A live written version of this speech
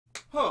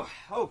Oh,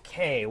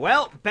 okay,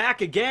 well,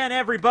 back again,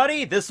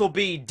 everybody. This will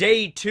be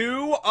day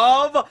 2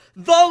 of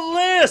The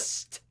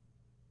List!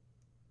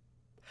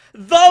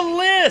 The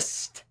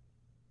List!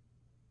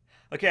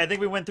 Okay, I think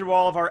we went through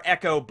all of our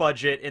Echo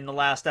budget in the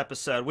last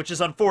episode, which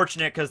is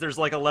unfortunate because there's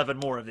like 11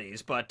 more of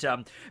these. But,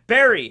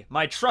 Barry,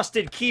 my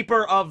trusted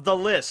keeper of the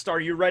list,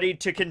 are you ready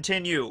to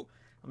continue?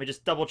 Let me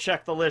just double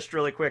check the list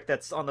really quick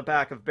that's on the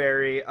back of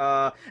Barry. And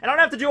I don't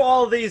have to do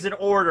all of these in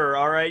order,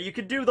 alright? You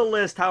can do the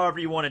list however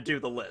you want to do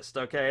the list,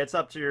 okay? It's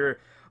up to your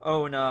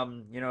own,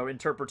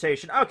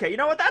 interpretation. Okay, you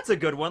know what? That's a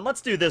good one.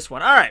 Let's do this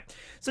one. Alright,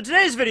 so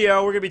today's video,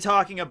 we're going to be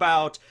talking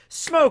about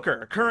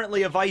Smoker,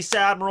 currently a Vice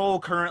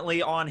Admiral,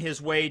 currently on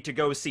his way to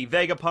go see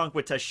Vegapunk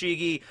with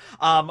Tashigi.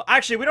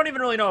 Actually, we don't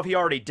even really know if he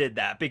already did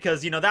that,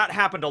 because, that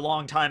happened a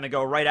long time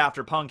ago, right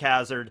after Punk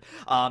Hazard.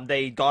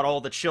 They got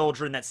all the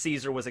children that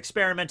Caesar was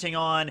experimenting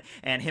on,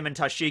 and him and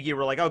Tashigi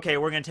were like, okay,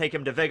 we're going to take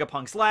him to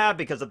Vegapunk's lab,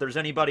 because if there's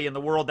anybody in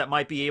the world that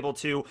might be able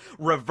to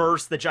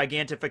reverse the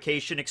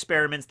gigantification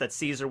experiments that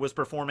Caesar was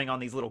performing on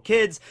these little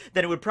kids,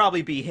 then it would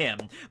probably be him.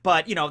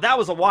 But, that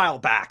was a while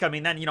back. I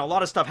mean, then, a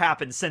lot of stuff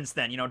happened since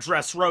then.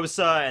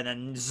 Dressrosa, and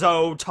then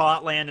Zoe,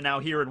 Totland, and now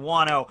here in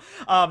Wano.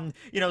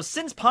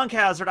 Since Punk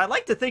Hazard, I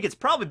like to think it's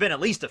probably been at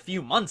least a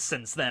few months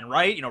since then,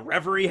 right?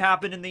 Reverie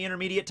happened in the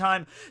intermediate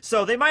time.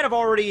 So they might have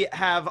already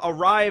have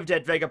arrived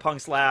at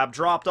Vegapunk's lab,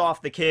 dropped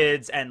off the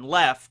kids, and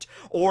left.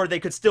 Or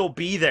they could still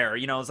be there.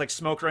 It's like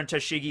Smoker and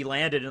Tashigi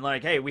landed and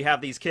like, hey, we have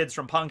these kids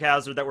from Punk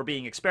Hazard that were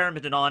being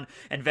experimented on,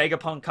 and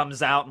Vegapunk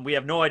comes out, and we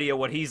have no idea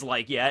what he's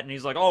like yet, and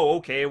he's like, oh,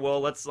 okay,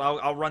 well,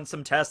 I'll run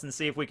some tests and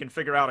see if we can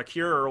figure out a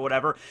cure or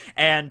whatever,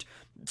 and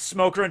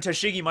Smoker and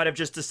Tashigi might have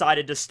just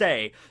decided to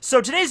stay.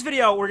 So today's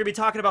video, we're going to be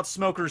talking about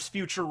Smoker's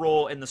future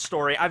role in the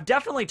story. I've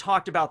definitely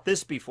talked about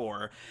this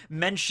before,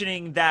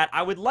 mentioning that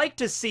I would like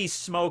to see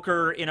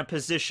Smoker in a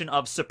position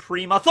of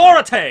supreme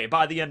authority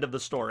by the end of the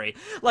story.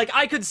 Like,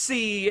 I could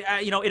see,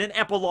 in an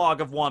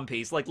epilogue of One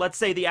Piece, like, let's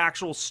say the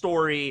actual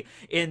story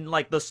in,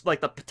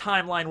 the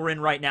timeline we're in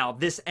right now,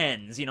 this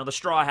ends. The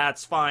Straw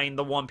Hats find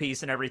the One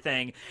Piece and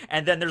everything,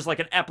 and then there's,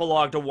 an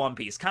epilogue to One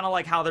Piece. Kind of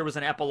like how there was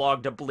an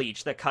epilogue to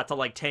Bleach that cut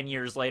to, 10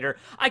 years later.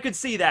 I could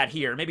see that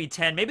here, maybe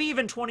 10, maybe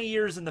even 20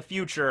 years in the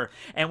future,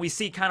 and we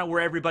see kind of where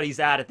everybody's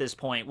at this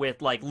point,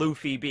 with,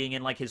 Luffy being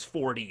in, his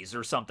 40s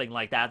or something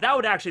like that. That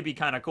would actually be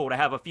kind of cool to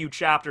have a few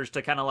chapters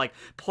to kind of,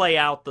 play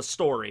out the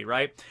story,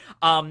 right?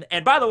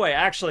 And by the way,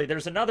 actually,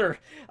 there's another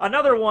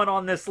one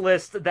on this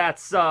list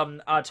that's,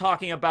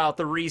 talking about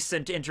the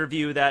recent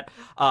interview that,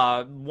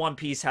 One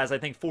Piece has, I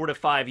think, 4 to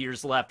 5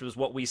 years left was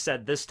what we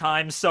said this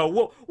time,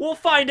 so we'll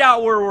find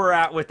out where we're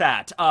at with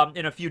that,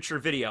 in a future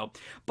video.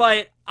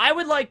 But I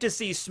would like to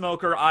see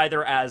Smoker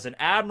either as an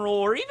admiral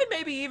or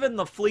maybe even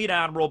the Fleet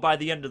Admiral by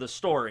the end of the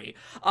story.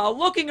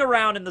 Looking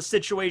around in the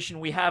situation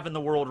we have in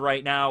the world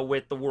right now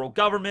with the world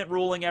government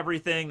ruling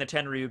everything, the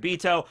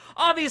Tenryubito,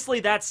 obviously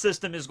that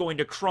system is going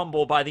to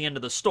crumble by the end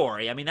of the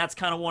story. I mean, that's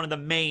kind of one of the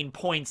main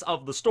points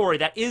of the story.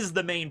 That is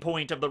the main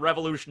point of the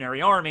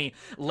Revolutionary Army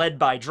led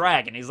by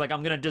Dragon. He's like,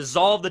 I'm going to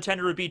dissolve the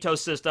Tenryubito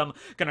system,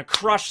 going to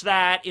crush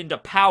that into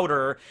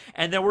powder,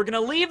 and then we're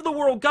going to leave the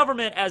world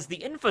government as the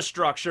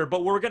infrastructure,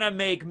 but we're going to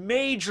make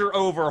major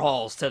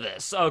overhauls to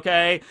this,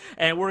 okay?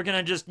 And we're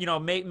gonna just,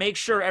 make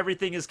sure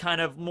everything is kind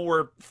of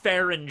more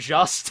fair and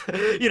just,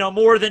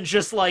 more than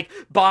just,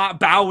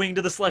 bowing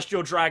to the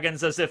Celestial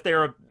Dragons as if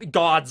they're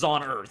gods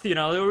on Earth,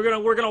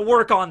 we're gonna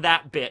work on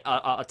that bit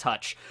a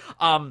touch.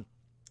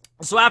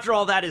 So after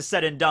all that is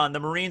said and done,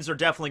 the Marines are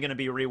definitely going to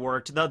be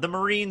reworked. The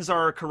Marines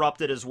are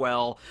corrupted as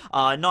well.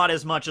 Not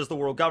as much as the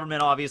world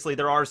government, obviously.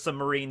 There are some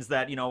Marines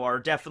that, are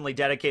definitely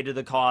dedicated to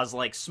the cause,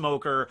 like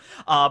Smoker.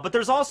 But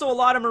there's also a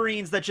lot of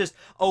Marines that just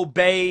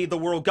obey the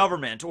world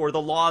government or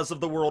the laws of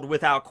the world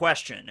without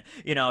question.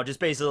 Just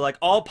basically like,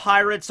 all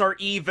pirates are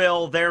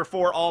evil,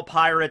 therefore all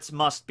pirates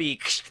must be,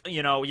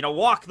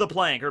 walk the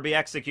plank or be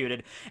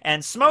executed.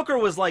 And Smoker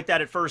was like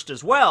that at first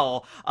as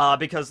well,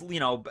 because,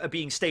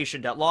 being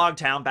stationed at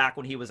Logtown back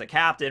when he was a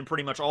captain,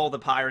 pretty much all the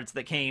pirates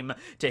that came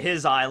to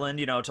his island,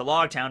 to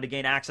Logtown to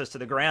gain access to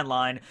the Grand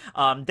Line,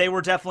 they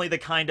were definitely the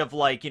kind of,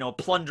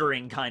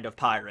 plundering kind of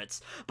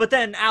pirates. But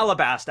then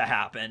Alabasta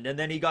happened, and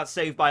then he got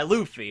saved by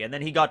Luffy, and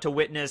then he got to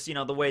witness,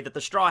 the way that the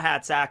Straw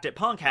Hats act at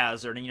Punk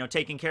Hazard, and,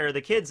 taking care of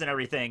the kids and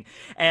everything.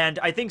 And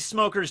I think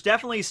Smoker's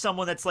definitely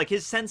someone that's,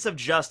 his sense of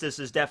justice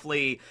is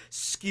definitely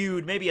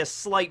skewed maybe a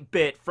slight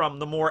bit from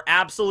the more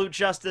absolute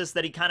justice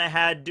that he kind of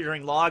had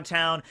during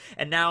Logtown,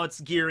 and now it's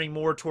gearing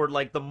more toward,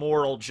 the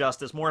moral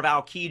justice, more of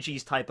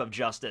Aokiji's type of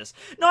justice.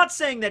 Not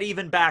saying that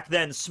even back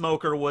then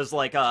Smoker was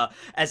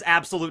as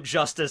absolute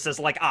justice as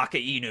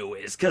Aka Inu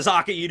is, because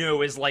Aka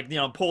Inu is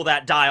pull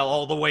that dial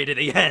all the way to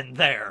the end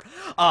there.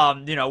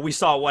 We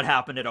saw what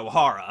happened at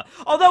Ohara.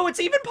 Although it's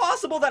even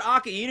possible that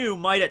Aka Inu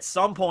might at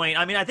some point,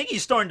 I mean, I think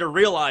he's starting to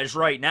realize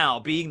right now,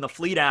 being the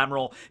Fleet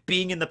Admiral,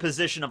 being in the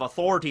position of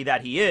authority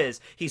that he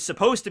is, he's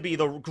supposed to be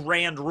the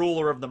grand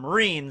ruler of the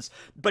Marines,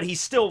 but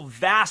he's still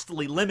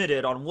vastly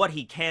limited on what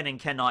he can and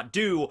cannot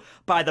do to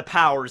by the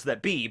powers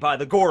that be, by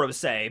the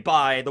Gorosei,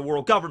 by the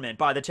world government,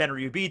 by the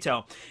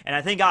Tenryubito. And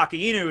I think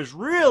Aki Inu is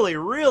really,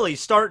 really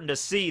starting to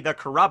see the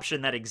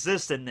corruption that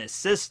exists in this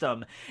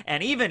system.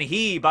 And even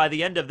he, by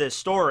the end of this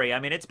story, I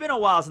mean, it's been a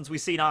while since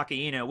we've seen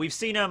Aki Inu. We've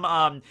seen him,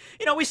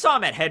 you know, we saw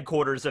him at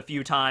headquarters a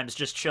few times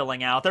just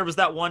chilling out. There was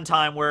that one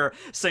time where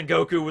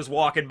Sengoku was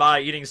walking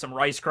by eating some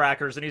rice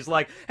crackers, and he's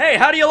like, hey,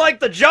 how do you like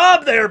the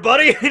job there,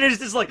 buddy? And he's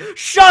just like,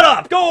 shut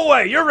up, go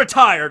away, you're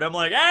retired. I'm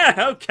like,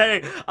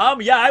 okay,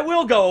 yeah, I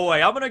will go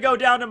away. I'm gonna go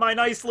down to my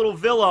nice little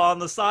villa on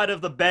the side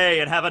of the bay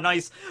and have a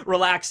nice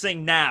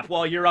relaxing nap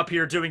while you're up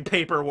here doing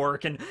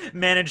paperwork and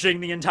managing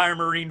the entire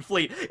Marine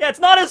fleet. Yeah, it's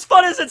not as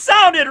fun as it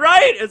sounded,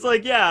 right? It's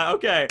like, yeah,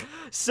 okay.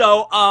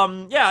 So,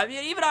 yeah,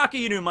 even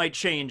Aki Inu might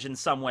change in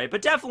some way,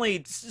 but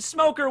definitely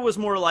Smoker was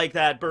more like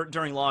that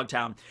during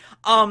Logtown.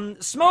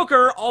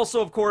 Smoker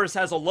also, of course,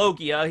 has a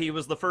Logia. He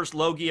was the first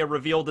Logia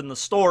revealed in the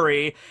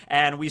story,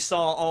 and we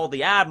saw all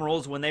the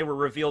admirals when they were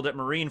revealed at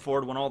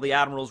Marineford, when all the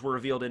admirals were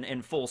revealed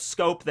in full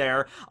scope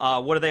there.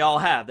 What do they all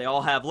have? They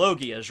all have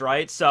Logias,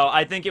 right? So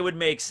I think it would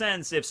make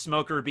sense if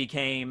Smoker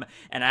became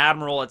an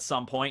admiral at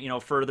some point, you know,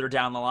 further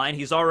down the line.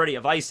 He's already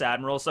a vice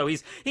admiral, so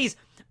he's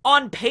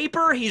on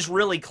paper, he's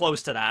really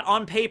close to that.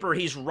 On paper,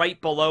 he's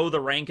right below the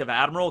rank of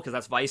Admiral, because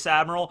that's Vice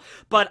Admiral.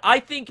 But I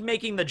think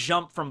making the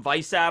jump from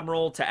Vice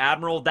Admiral to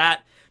Admiral,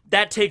 that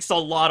takes a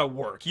lot of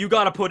work. You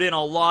gotta put in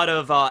a lot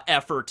of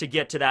effort to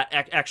get to that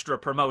extra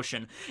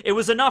promotion. It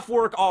was enough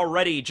work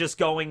already just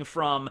going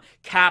from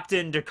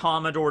Captain to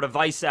Commodore to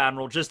Vice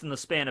Admiral just in the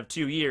span of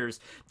 2 years,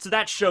 so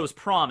that shows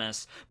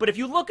promise. But if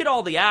you look at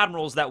all the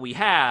Admirals that we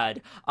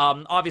had,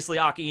 obviously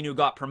Aki Inu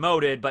got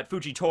promoted, but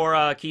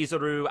Fujitora,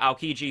 Kizaru,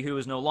 Aokiji, who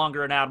is no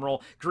longer an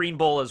Admiral, Green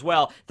Bull as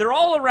well, they're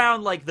all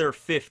around like their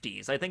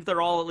 50s. I think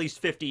they're all at least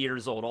 50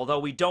 years old, although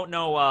we don't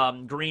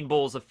know Green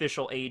Bull's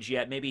official age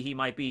yet. Maybe he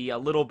might be a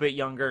little bit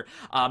younger,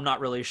 I'm not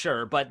really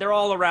sure, but they're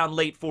all around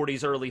late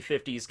 40s, early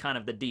 50s, kind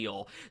of the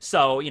deal.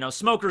 So, you know,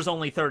 Smoker's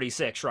only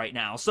 36 right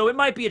now, so it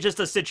might be just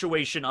a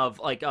situation of,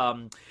 like,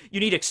 you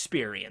need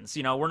experience,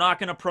 you know, we're not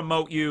going to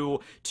promote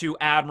you to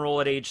Admiral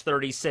at age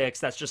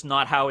 36, that's just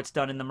not how it's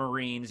done in the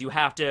Marines. You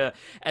have to,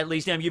 at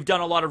least, you know, you've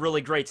done a lot of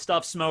really great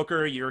stuff,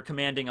 Smoker, you're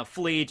commanding a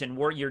fleet, and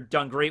you've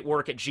done great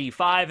work at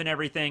G5 and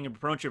everything, and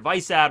promote your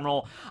Vice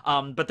Admiral,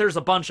 but there's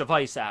a bunch of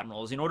Vice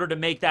Admirals. In order to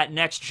make that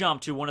next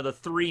jump to one of the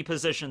 3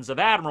 positions of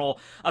Admiral,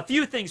 a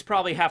few things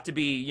probably have to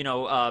be, you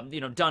know,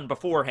 done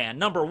beforehand.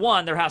 Number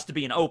one, there has to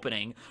be an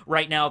opening.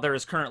 Right now, there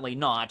is currently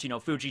not. You know,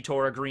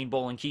 Fujitora, Green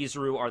Bull, and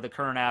Kizaru are the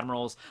current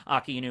admirals.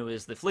 Aki Inu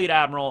is the fleet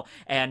admiral,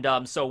 and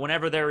so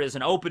whenever there is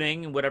an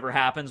opening, whatever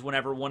happens,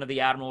 whenever one of the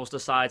admirals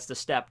decides to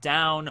step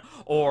down,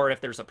 or if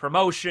there's a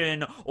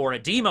promotion or a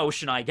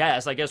demotion, I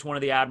guess one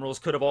of the admirals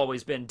could have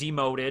always been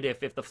demoted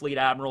if the fleet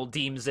admiral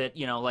deems it,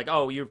 you know, like,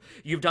 oh,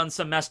 you've done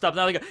some messed up.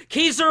 Now they go,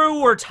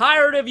 Kizaru, we're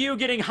tired of you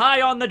getting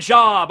high on the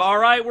job, all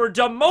right? We're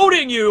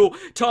demoting you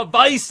to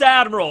Vice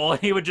Admiral.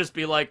 And he would just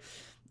be like,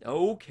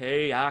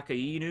 okay,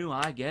 Aki Inu,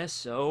 I guess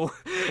so.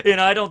 You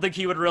know, I don't think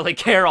he would really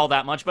care all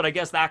that much, but I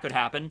guess that could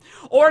happen.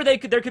 Or there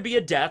could be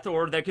a death,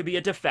 or there could be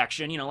a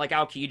defection, you know, like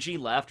Aokiji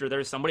left, or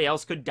there's somebody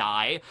else could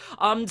die.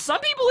 Some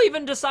people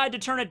even decide to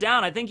turn it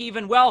down. I think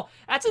even, well,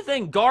 that's the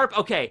thing, Garp,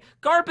 okay,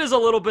 Garp is a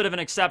little bit of an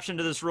exception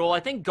to this rule.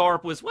 I think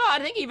Garp was, well, I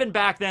think even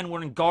back then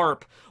when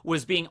Garp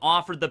was being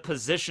offered the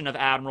position of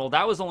Admiral,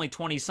 that was only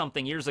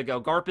 20-something years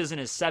ago. Garp is in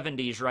his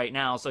 70s right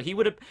now, so he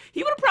would have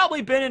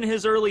probably been in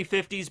his early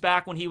 50s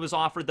back when he was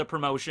offered the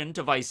promotion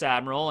to Vice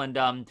Admiral,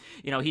 and,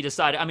 you know, he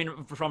decided, I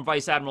mean, from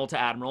Vice Admiral to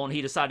Admiral, and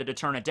he decided to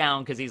turn it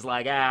down because he's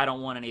like, I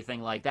don't want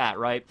anything like that,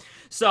 right?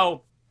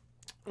 So,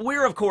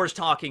 we're, of course,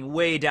 talking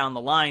way down the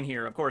line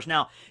here, of course.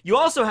 Now, you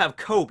also have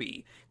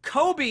Kobe.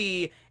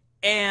 Kobe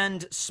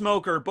and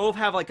Smoker both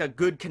have, like, a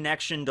good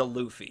connection to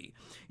Luffy.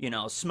 You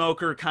know,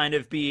 Smoker kind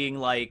of being,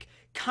 like,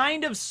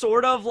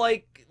 sort of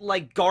like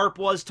Garp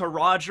was to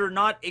Roger,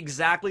 not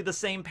exactly the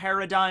same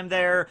paradigm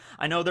there.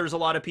 I know there's a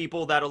lot of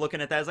people that are looking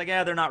at that as like,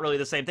 yeah, they're not really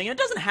the same thing. And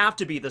it doesn't have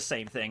to be the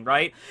same thing,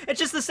 right? It's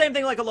just the same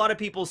thing like a lot of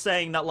people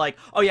saying that like,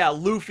 oh yeah,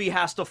 Luffy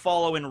has to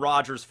follow in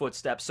Roger's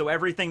footsteps, so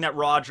everything that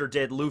Roger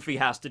did, Luffy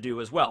has to do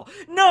as well.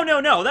 No, no,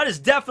 no, that is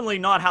definitely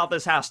not how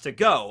this has to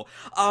go.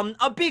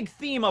 A big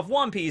theme of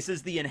One Piece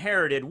is the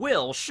inherited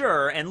will,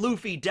 sure, and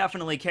Luffy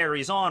definitely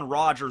carries on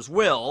Roger's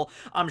will.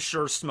 I'm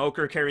sure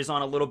Smoker carries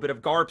on a little bit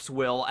of Garp's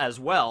will as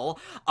well.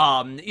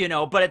 You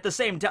know, but at the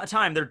same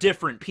time, they're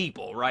different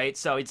people, right?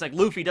 So it's like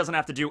Luffy doesn't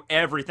have to do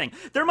everything.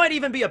 There might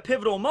even be a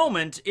pivotal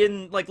moment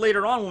in, like,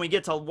 later on when we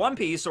get to One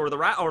Piece or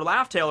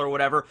Laugh Tale or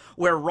whatever,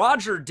 where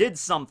Roger did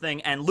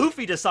something and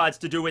Luffy decides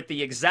to do it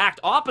the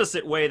exact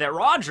opposite way that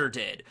Roger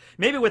did.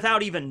 Maybe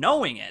without even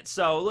knowing it.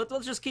 So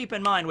let's just keep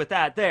in mind with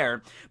that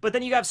there. But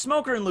then you have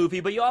Smoker and Luffy,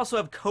 but you also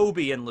have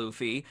Kobe and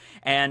Luffy.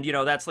 And, you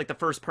know, that's like the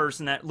first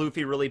person that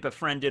Luffy really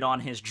befriended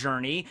on his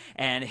journey.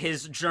 And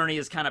his journey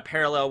is kind of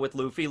parallel with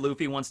Luffy.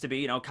 Luffy wants to be,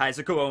 you know,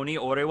 Kaizoku Oni,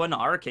 Orewa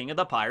Nar, King of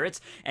the Pirates,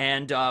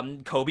 and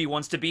Kobe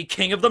wants to be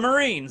King of the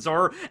Marines,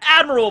 or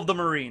Admiral of the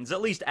Marines, at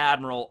least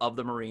Admiral of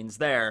the Marines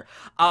there.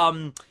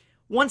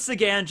 once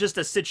again, just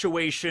a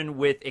situation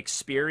with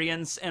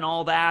experience and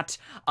all that.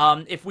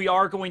 If we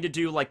are going to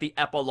do like the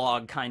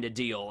epilogue kind of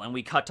deal, and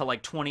we cut to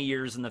like 20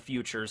 years in the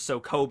future, so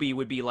Kobe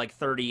would be like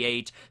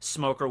 38,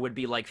 Smoker would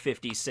be like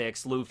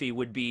 56, Luffy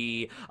would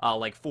be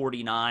like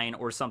 49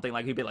 or something,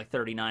 like he'd be like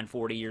 39,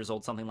 40 years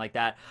old, something like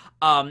that.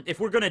 If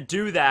we're gonna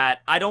do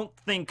that, I don't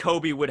think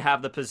Kobe would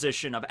have the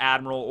position of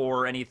Admiral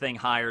or anything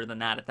higher than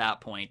that at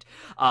that point.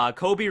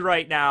 Kobe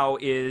right now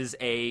is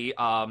a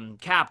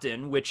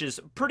captain, which is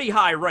pretty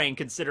high rank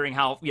considering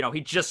how, you know, he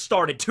just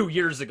started 2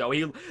 years ago.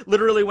 He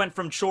literally went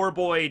from chore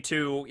boy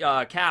to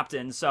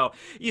captain, so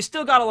you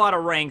still got a lot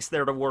of ranks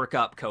there to work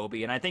up,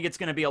 Kobe, and I think it's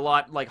going to be a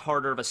lot like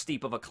harder of a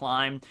steep of a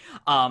climb.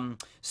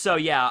 So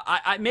yeah,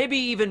 I maybe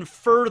even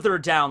further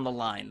down the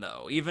line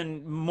though,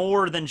 even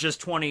more than just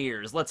 20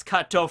 years. Let's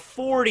cut to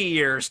 40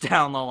 years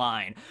down the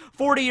line.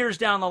 40 years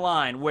down the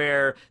line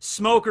where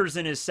Smoker's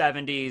in his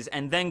 70s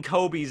and then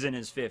Kobe's in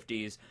his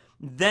 50s.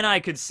 Then I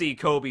could see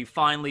Kobe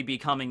finally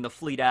becoming the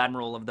Fleet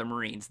Admiral of the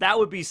Marines. That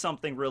would be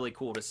something really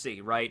cool to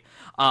see, right?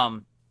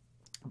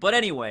 But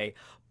anyway,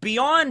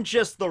 beyond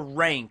just the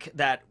rank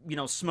that, you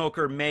know,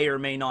 Smoker may or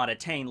may not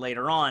attain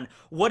later on,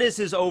 what is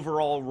his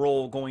overall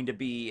role going to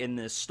be in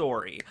this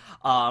story?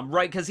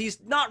 Right, because he's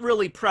not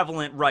really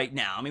prevalent right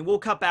now. I mean, we'll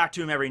cut back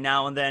to him every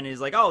now and then. He's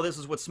like, oh, this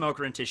is what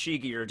Smoker and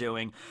Tashigi are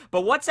doing.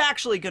 But what's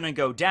actually going to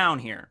go down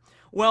here?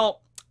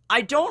 Well, I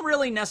don't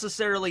really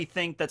necessarily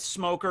think that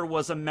Smoker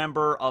was a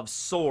member of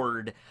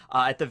Sword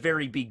at the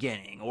very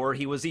beginning, or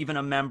he was even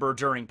a member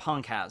during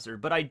Punk Hazard,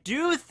 but I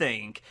do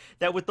think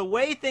that with the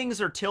way things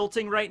are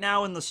tilting right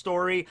now in the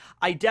story,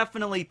 I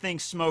definitely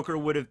think Smoker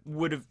would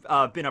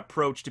have been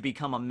approached to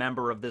become a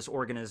member of this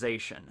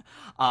organization.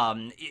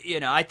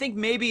 You know, I think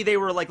maybe they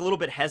were like a little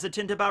bit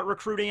hesitant about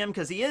recruiting him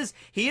because he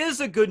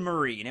is a good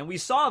Marine, and we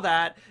saw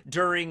that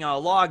during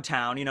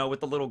Logtown, you know, with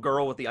the little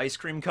girl with the ice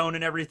cream cone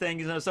and everything.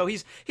 You know, so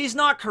he's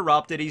not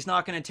corrupted. He's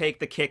not going to take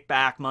the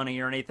kickback money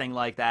or anything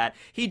like that.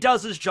 He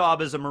does his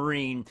job as a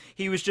Marine.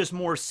 He was just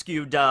more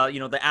skewed, you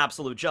know, the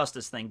absolute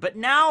justice thing. But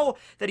now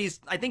that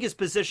I think his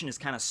position is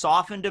kind of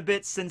softened a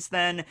bit since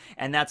then,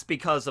 and that's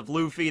because of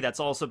Luffy. That's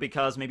also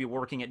because maybe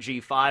working at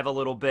G5 a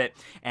little bit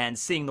and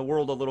seeing the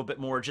world a little bit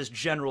more, just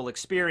general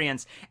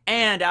experience.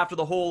 And after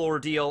the whole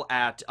ordeal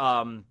at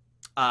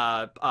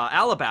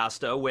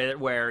Alabasta,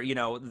 where you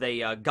know,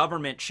 the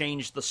government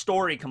changed the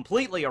story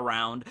completely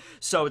around,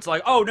 so it's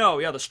like, oh no,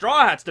 yeah, the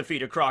Straw Hats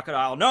defeated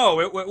Crocodile. No,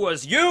 it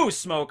was you,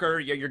 Smoker.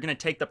 You're gonna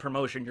take the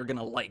promotion. You're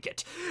gonna like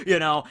it. You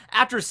know,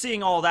 after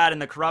seeing all that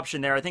and the corruption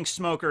there, I think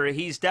Smoker,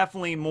 he's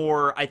definitely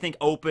more, I think,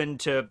 open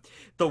to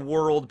the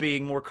world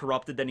being more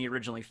corrupted than he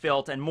originally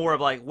felt, and more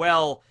of like,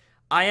 well,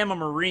 I am a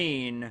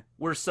Marine.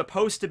 We're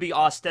supposed to be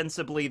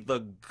ostensibly the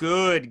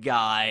good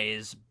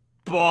guys,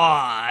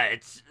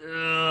 but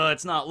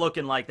it's not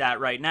looking like that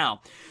right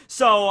now.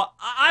 So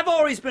I've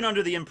always been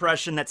under the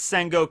impression that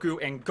Sengoku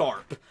and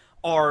Garp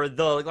are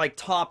the like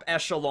top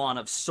echelon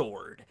of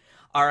Sword.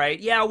 All right,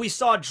 yeah, we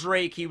saw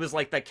Drake, he was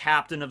like the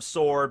captain of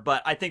Sword,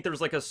 but I think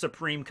there's like a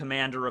supreme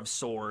commander of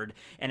Sword,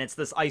 and it's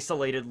this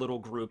isolated little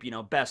group, you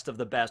know, best of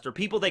the best, or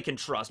people they can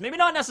trust. Maybe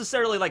not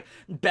necessarily like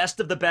best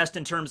of the best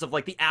in terms of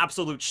like the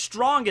absolute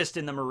strongest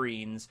in the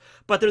Marines,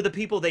 but they're the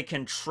people they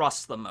can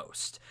trust the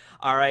most.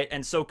 All right,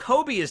 and so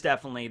Kobe is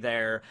definitely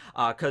there,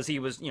 because he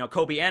was, you know,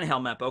 Kobe and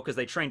Helmeppo, because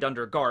they trained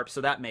under Garp, so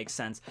that makes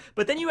sense.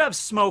 But then you have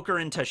Smoker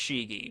and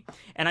Tashigi,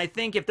 and I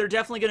think if they're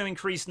definitely going to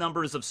increase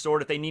numbers of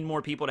Sword, if they need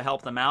more people to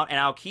help them out,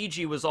 and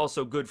Aokiji was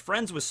also good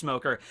friends with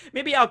Smoker.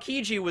 Maybe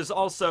Aokiji was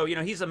also, you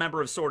know, he's a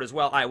member of Sword as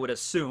well, I would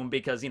assume,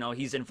 because, you know,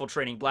 he's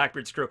infiltrating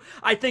Blackbeard's crew.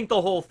 I think the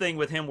whole thing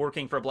with him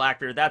working for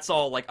Blackbeard, that's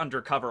all, like,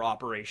 undercover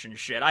operation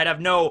shit. I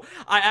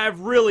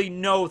have really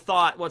no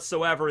thought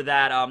whatsoever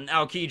that,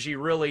 Aokiji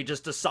really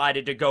just decided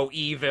to go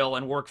evil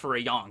and work for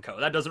a Yonko.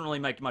 That doesn't really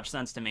make much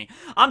sense to me.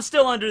 I'm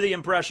still under the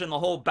impression the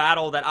whole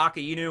battle that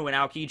Akainu and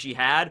Aokiji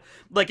had,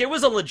 like, it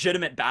was a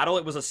legitimate battle,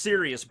 it was a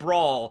serious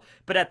brawl,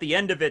 but at the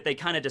end of it, they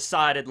kind of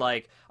decided, like,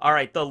 all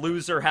right, the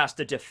loser has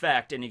to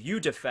defect, and if you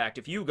defect,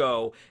 if you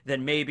go,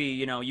 then maybe,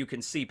 you know, you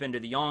can seep into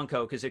the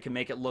Yonko because it can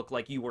make it look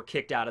like you were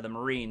kicked out of the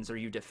Marines or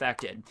you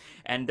defected.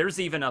 And there's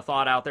even a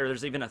thought out there,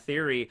 there's even a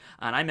theory,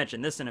 and I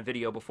mentioned this in a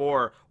video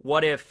before,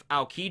 what if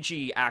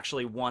Aokiji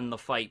actually won the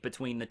fight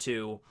between the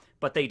two,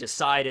 but they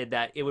decided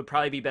that it would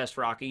probably be best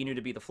for Akainu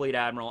to be the Fleet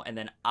Admiral, and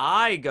then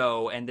I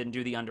go and then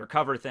do the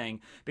undercover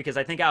thing, because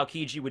I think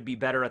Aokiji would be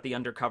better at the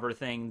undercover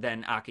thing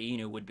than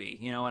Akainu would be,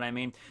 you know what I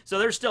mean? So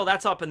there's still,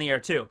 that's up in the air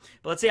too.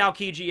 But let's say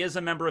Aokiji is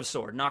a member of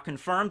Sword, not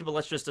confirmed, but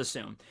let's just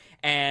assume.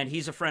 And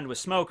he's a friend with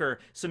Smoker,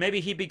 so maybe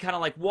he'd be kind of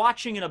like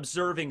watching and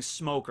observing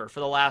Smoker for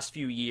the last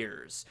few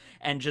years,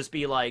 and just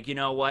be like, you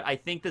know what, I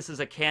think this is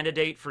a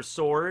candidate for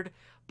Sword,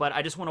 but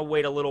I just want to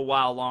wait a little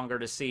while longer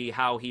to see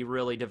how he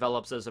really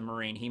develops as a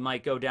Marine. He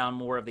might go down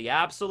more of the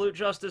absolute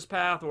justice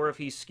path, or if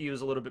he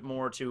skews a little bit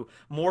more to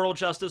moral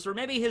justice, or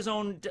maybe his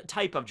own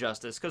type of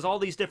justice, because all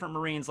these different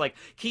Marines, like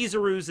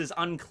Kizaru's is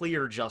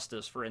unclear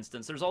justice, for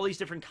instance. There's all these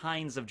different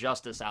kinds of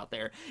justice out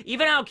there.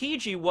 Even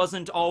Aokiji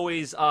wasn't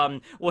always,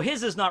 well,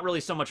 his is not really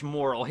so much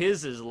moral.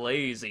 His is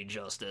lazy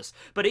justice.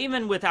 But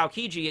even with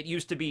Aokiji, it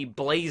used to be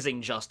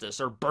blazing justice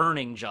or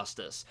burning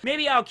justice.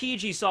 Maybe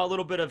Aokiji saw a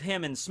little bit of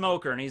him in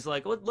Smoker, and he's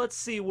like, let's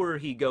see where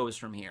he goes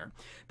from here.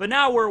 But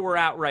now where we're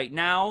at right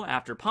now,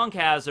 after Punk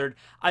Hazard,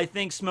 I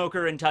think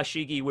Smoker and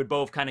Tashigi would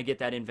both kind of get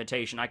that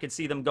invitation. I could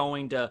see them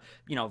going to,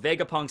 you know,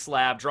 Vegapunk's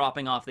lab,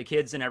 dropping off the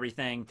kids and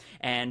everything.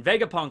 And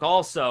Vegapunk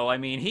also, I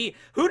mean,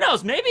 who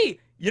knows, maybe,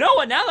 you know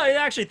what, now that I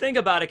actually think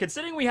about it,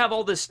 considering we have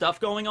all this stuff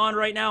going on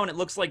right now, and it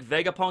looks like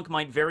Vegapunk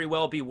might very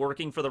well be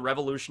working for the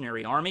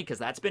Revolutionary Army, because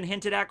that's been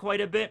hinted at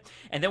quite a bit,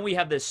 and then we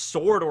have this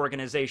Sword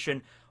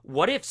organization.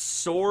 What if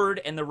Sword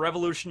and the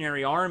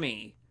Revolutionary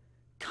Army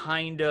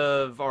kind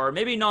of are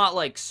maybe not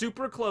like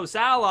super close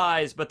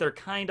allies, but they're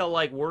kind of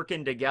like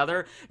working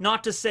together?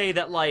 Not to say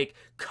that like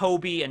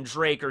Kobe and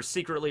Drake are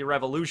secretly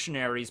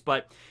revolutionaries,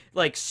 but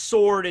like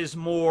Sword is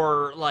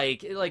more like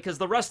because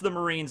the rest of the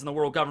Marines and the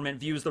world government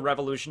views the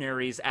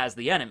revolutionaries as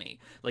the enemy.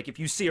 Like if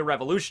you see a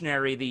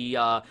revolutionary,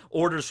 the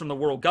orders from the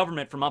world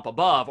government from up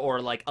above or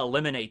like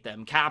eliminate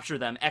them, capture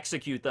them,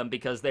 execute them,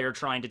 because they're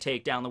trying to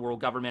take down the world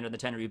government or the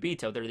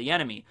Tenryubito. They're the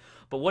enemy.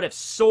 But what if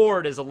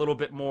Sword is a little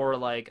bit more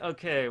like,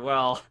 okay,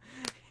 well,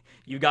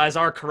 you guys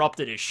are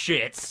corrupted as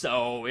shit,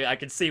 so I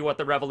can see what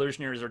the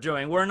revolutionaries are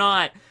doing. We're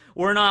not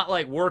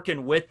like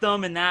working with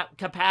them in that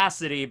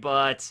capacity,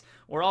 but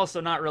we're also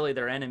not really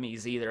their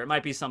enemies either. It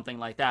might be something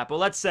like that. But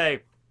let's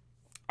say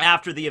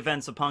after the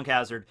events of Punk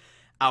Hazard,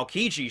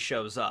 Aokiji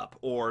shows up,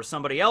 or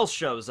somebody else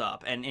shows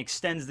up and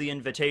extends the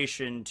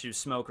invitation to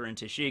Smoker and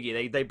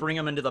Tashigi. They bring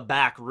them into the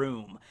back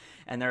room,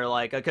 and they're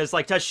like, because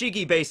like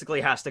Tashigi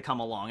basically has to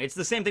come along. It's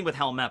the same thing with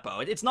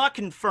Helmeppo. It's not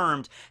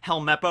confirmed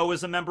Helmeppo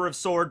is a member of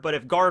Sword, but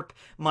if Garp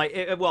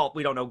might, well,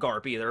 we don't know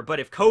Garp either, but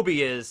if Kobe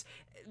is,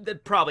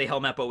 probably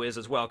Helmeppo is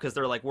as well, because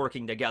they're like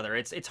working together.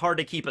 It's hard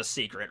to keep a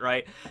secret,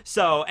 right?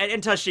 So,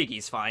 and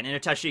Tashigi's fine,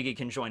 and Tashigi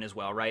can join as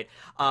well, right?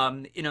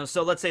 You know,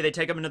 so let's say they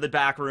take him into the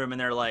back room and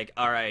they're like,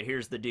 all right,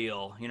 here's the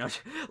deal, you know,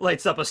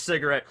 lights up a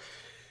cigarette.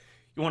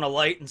 You want a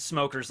light? And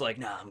Smoker's like,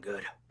 nah, I'm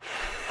good.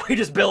 He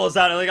just billows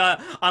out, like,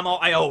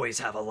 I always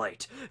have a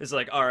light. It's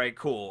like, all right,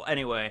 cool.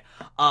 Anyway,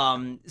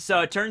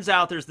 so it turns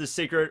out there's this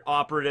secret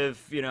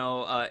operative, you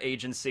know,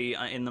 agency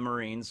in the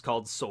Marines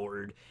called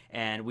Sword,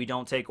 and we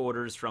don't take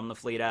orders from the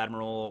Fleet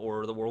Admiral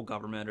or the world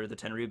government or the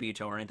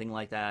Tenryubito or anything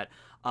like that.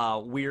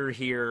 We're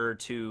here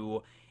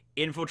to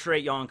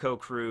infiltrate Yonko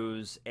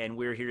crews, and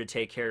we're here to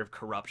take care of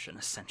corruption,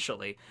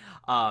 essentially.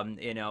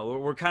 You know,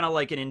 we're kind of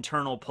like an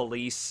internal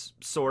police,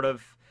 sort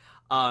of.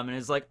 And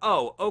it's like,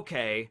 oh,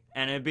 okay.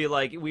 And it'd be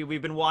like,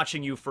 we've been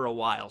watching you for a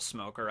while,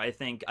 Smoker. I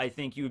think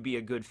you would be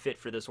a good fit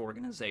for this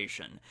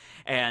organization.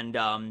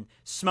 And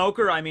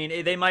Smoker, I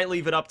mean, they might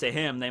leave it up to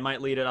him. They might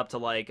lead it up to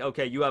like,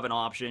 okay, you have an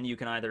option. You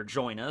can either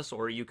join us,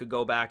 or you could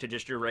go back to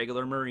just your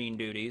regular Marine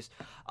duties.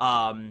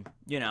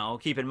 You know,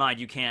 keep in mind,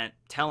 you can't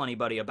tell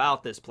anybody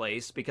about this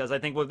place, because I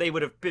think they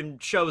would have been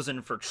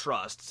chosen for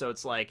trust. So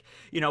it's like,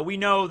 you know, we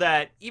know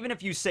that even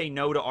if you say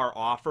no to our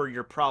offer,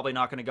 you're probably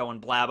not going to go and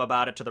blab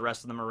about it to the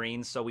rest of the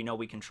Marines, so we know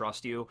we can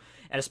trust you.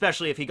 And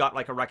especially if he got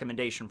like a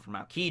recommendation from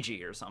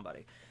Aokiji or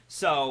somebody.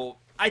 So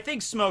I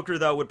think Smoker,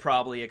 though, would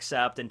probably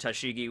accept, and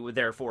Tashigi would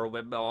therefore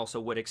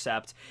would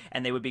accept,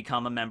 and they would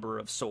become a member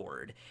of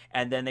Sword.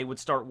 And then they would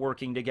start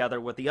working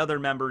together with the other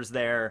members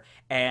there,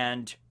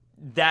 and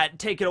that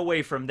take it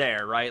away from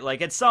there, right?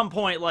 Like at some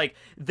point, like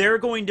they're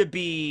going to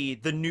be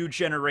the new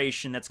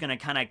generation that's going to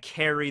kind of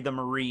carry the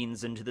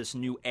Marines into this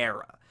new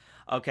era.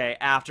 Okay,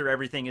 after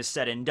everything is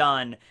said and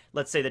done,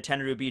 let's say the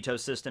Tenryubito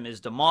system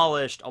is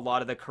demolished, a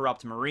lot of the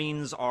corrupt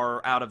Marines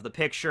are out of the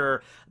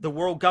picture, the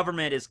world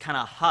government is kind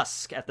of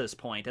husk at this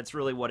point. That's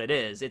really what it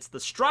is. It's the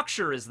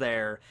structure is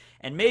there,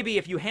 and maybe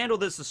if you handle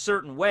this a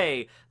certain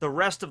way, the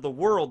rest of the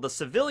world, the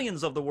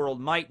civilians of the world,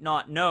 might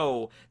not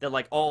know that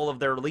like all of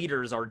their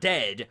leaders are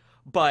dead,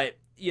 but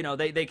you know,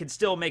 they could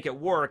still make it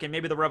work, and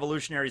maybe the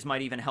revolutionaries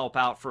might even help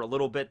out for a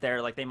little bit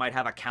there, like they might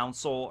have a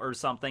council or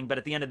something, but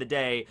at the end of the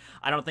day,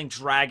 I don't think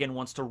Dragon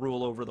wants to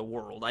rule over the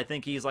world. I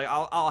think he's like,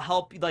 I'll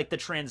help, like, the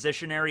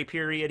transitionary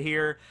period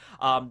here,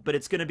 but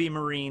it's gonna be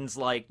Marines,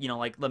 like, you know,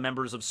 like the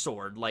members of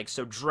Sword, like,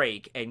 so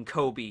Drake and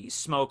Kobe,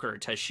 Smoker,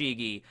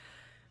 Tashigi.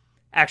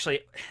 Actually,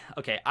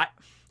 okay,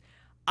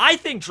 I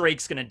think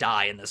Drake's gonna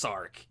die in this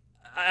arc.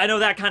 I know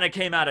that kind of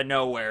came out of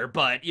nowhere,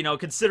 but, you know,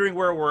 considering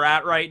where we're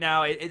at right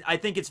now, I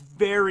think it's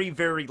very,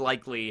 very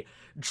likely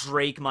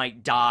Drake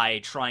might die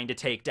trying to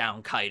take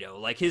down Kaido.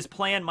 Like, his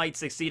plan might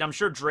succeed. I'm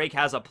sure Drake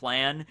has a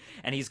plan,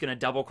 and he's going to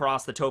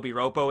double-cross the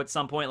Tobiropo at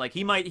some point. Like,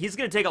 he's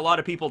going to take a lot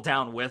of people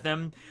down with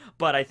him,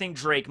 but I think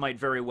Drake might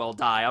very well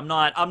die.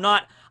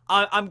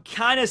 I'm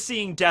kind of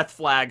seeing death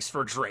flags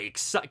for Drake,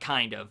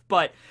 kind of.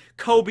 But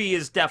Kobe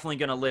is definitely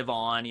going to live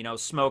on. You know,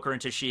 Smoker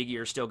and Tashigi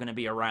are still going to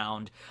be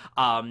around.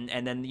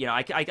 And then, you know,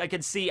 I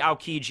could see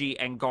Aokiji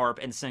and Garp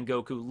and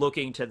Sengoku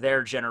looking to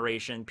their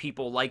generation,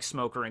 people like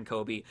Smoker and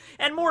Kobe,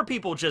 and more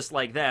people just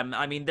like them.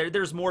 I mean,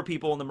 there's more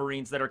people in the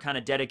Marines that are kind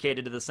of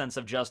dedicated to the sense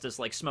of justice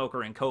like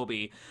Smoker and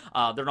Kobe.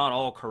 They're not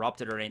all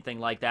corrupted or anything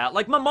like that.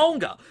 Like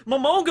Momonga.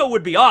 Momonga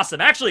would be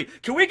awesome. Actually,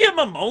 can we get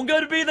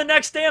Momonga to be the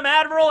next damn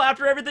admiral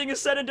after everything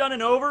is said and done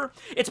and over?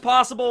 It's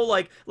possible,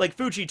 like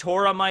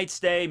Fujitora might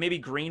stay, maybe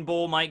Green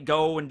Bull might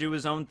go and do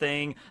his own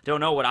thing. Don't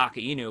know what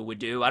Akainu would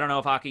do. I don't know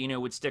if Akainu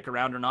would stick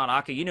around or not.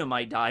 Akainu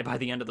might die by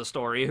the end of the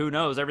story. Who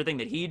knows? Everything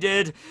that he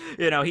did,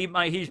 you know,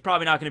 he's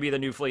probably not going to be the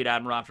new Fleet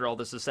Admiral after all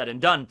this is said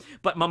and done.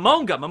 But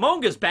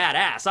Momonga's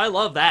badass. I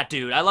love that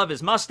dude. I love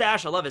his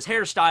mustache. I love his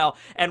hairstyle.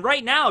 And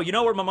right now, you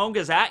know where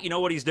Momonga's at? You know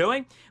what he's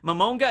doing?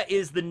 Momonga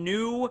is the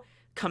new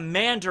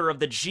commander of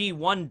the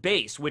G1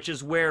 base, which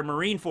is where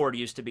Marineford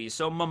used to be.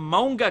 So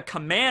Momonga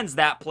commands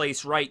that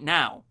place right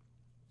now.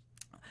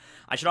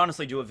 I should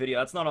honestly do a video.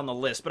 That's not on the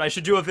list, but I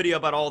should do a video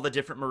about all the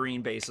different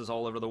Marine bases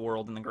all over the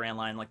world in the Grand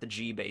Line, like the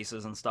G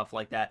bases and stuff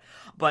like that.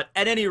 But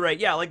at any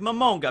rate, yeah, like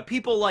Momonga,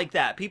 people like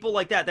that.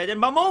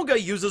 And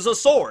Momonga uses a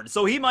sword,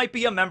 so he might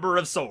be a member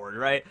of Sword,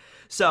 right?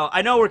 So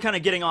I know we're kind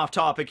of getting off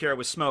topic here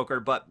with Smoker,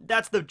 but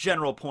that's the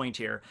general point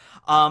here.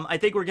 I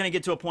think we're going to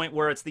get to a point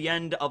where it's the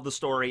end of the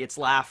story, it's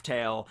Laugh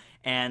Tale,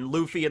 and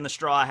Luffy and the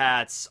Straw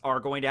Hats are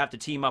going to have to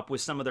team up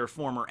with some of their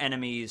former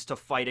enemies to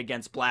fight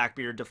against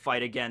Blackbeard, to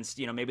fight against,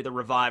 you know, maybe the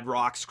revived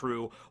Rocks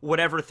crew,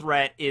 whatever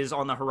threat is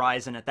on the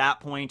horizon at that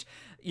point.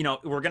 You know,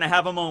 we're going to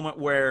have a moment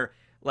where,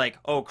 like,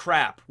 oh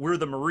crap, we're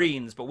the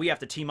Marines, but we have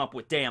to team up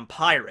with damn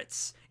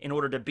pirates in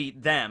order to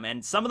beat them.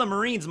 And some of the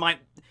Marines might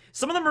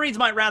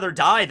rather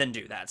die than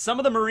do that. Some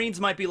of the Marines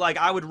might be like,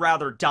 I would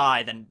rather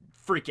die than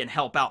freaking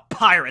help out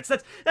pirates.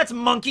 That's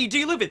Monkey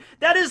D. Luffy.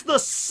 That is the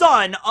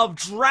son of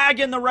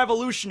Dragon the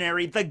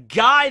Revolutionary, the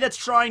guy that's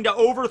trying to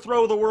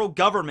overthrow the world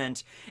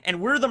government,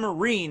 and we're the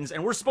Marines,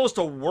 and we're supposed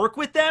to work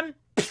with them?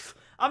 Pfft,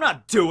 I'm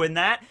not doing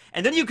that.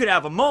 And then you could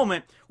have a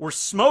moment where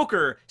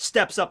Smoker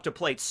steps up to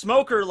plate.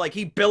 Smoker, like,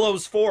 he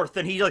billows forth,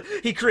 and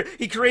he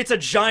creates a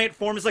giant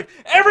form. It's like,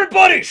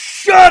 everybody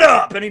shut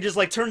up! And he just,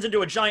 like, turns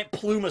into a giant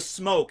plume of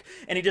smoke,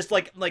 and he just,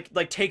 like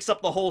takes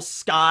up the whole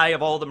sky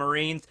of all the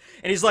Marines,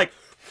 and he's like,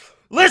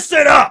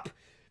 listen up!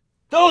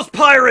 Those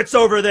pirates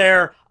over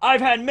there,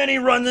 I've had many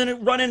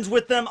run-ins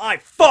with them. I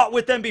fought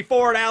with them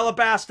before at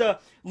Alabasta.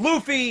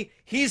 Luffy,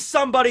 he's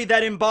somebody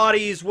that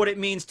embodies what it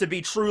means to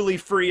be truly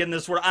free in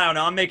this world. I don't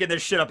know, I'm making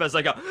this shit up as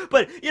I go.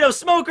 But, you know,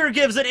 Smoker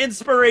gives an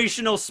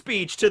inspirational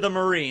speech to the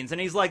Marines,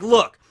 and he's like,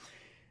 look,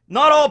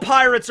 not all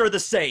pirates are the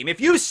same. If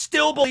you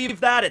still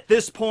believe that at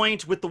this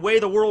point, with the way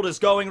the world is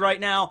going right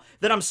now,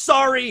 then I'm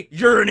sorry,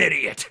 you're an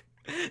idiot.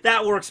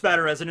 That works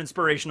better as an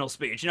inspirational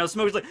speech. You know,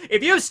 Smoker's like,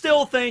 if you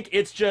still think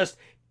it's just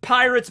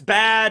pirates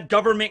bad,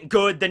 government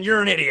good, then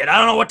you're an idiot. I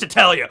don't know what to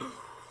tell you.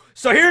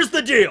 So here's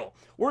the deal.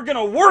 We're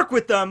gonna work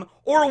with them,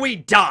 or we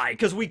die,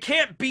 because we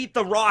can't beat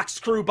the Rocks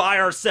crew by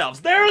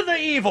ourselves. They're the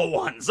evil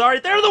ones,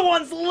 alright? They're the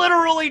ones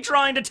literally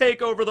trying to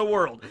take over the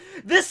world.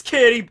 This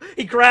kid,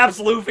 he grabs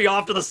Luffy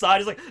off to the side.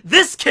 He's like,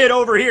 this kid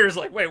over here is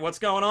like, wait, what's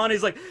going on?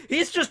 He's like,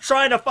 he's just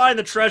trying to find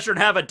the treasure and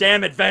have a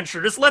damn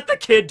adventure. Just let the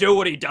kid do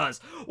what he does.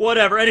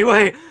 Whatever.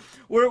 Anyway,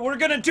 we're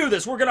gonna do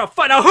this. We're gonna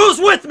fight. Now, who's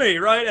with me,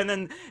 right? And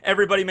then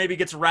everybody maybe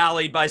gets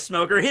rallied by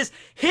Smoker. His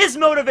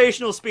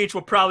motivational speech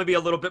will probably be a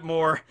little bit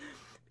more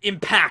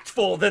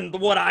impactful than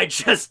what I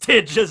just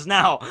did just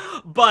now,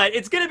 but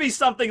it's gonna be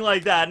something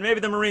like that, and maybe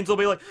the Marines will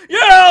be like,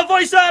 yeah,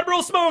 Vice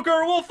Admiral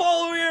Smoker, we'll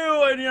follow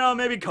you, and, you know,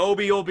 maybe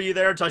Kobe will be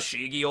there,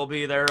 Tashigi will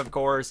be there, of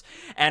course,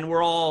 and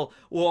we'll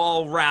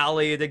all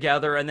rally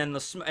together, and then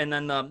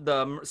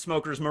the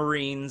Smoker's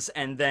Marines,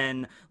 and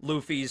then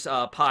Luffy's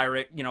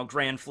pirate, you know,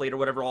 Grand Fleet or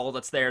whatever, all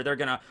that's there, they're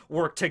gonna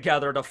work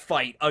together to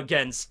fight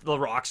against the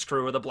Rocks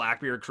crew or the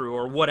Blackbeard crew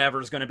or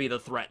whatever's gonna be the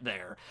threat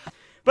there.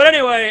 But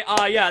anyway,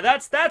 yeah,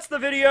 that's the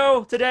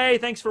video today.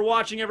 Thanks for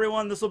watching,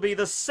 everyone. This will be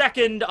the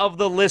second of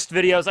the list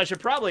videos. I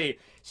should probably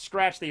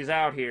scratch these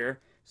out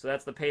here. So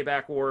that's the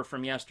Payback War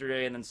from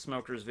yesterday and then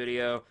Smoker's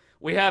video.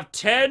 We have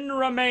 10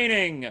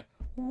 remaining.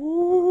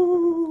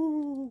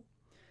 Woo!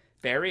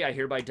 Barry, I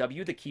hereby dub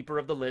you the keeper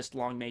of the list.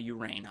 Long may you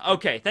reign.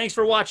 Okay, thanks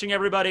for watching,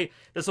 everybody.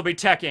 This will be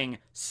Tekking,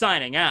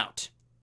 signing out.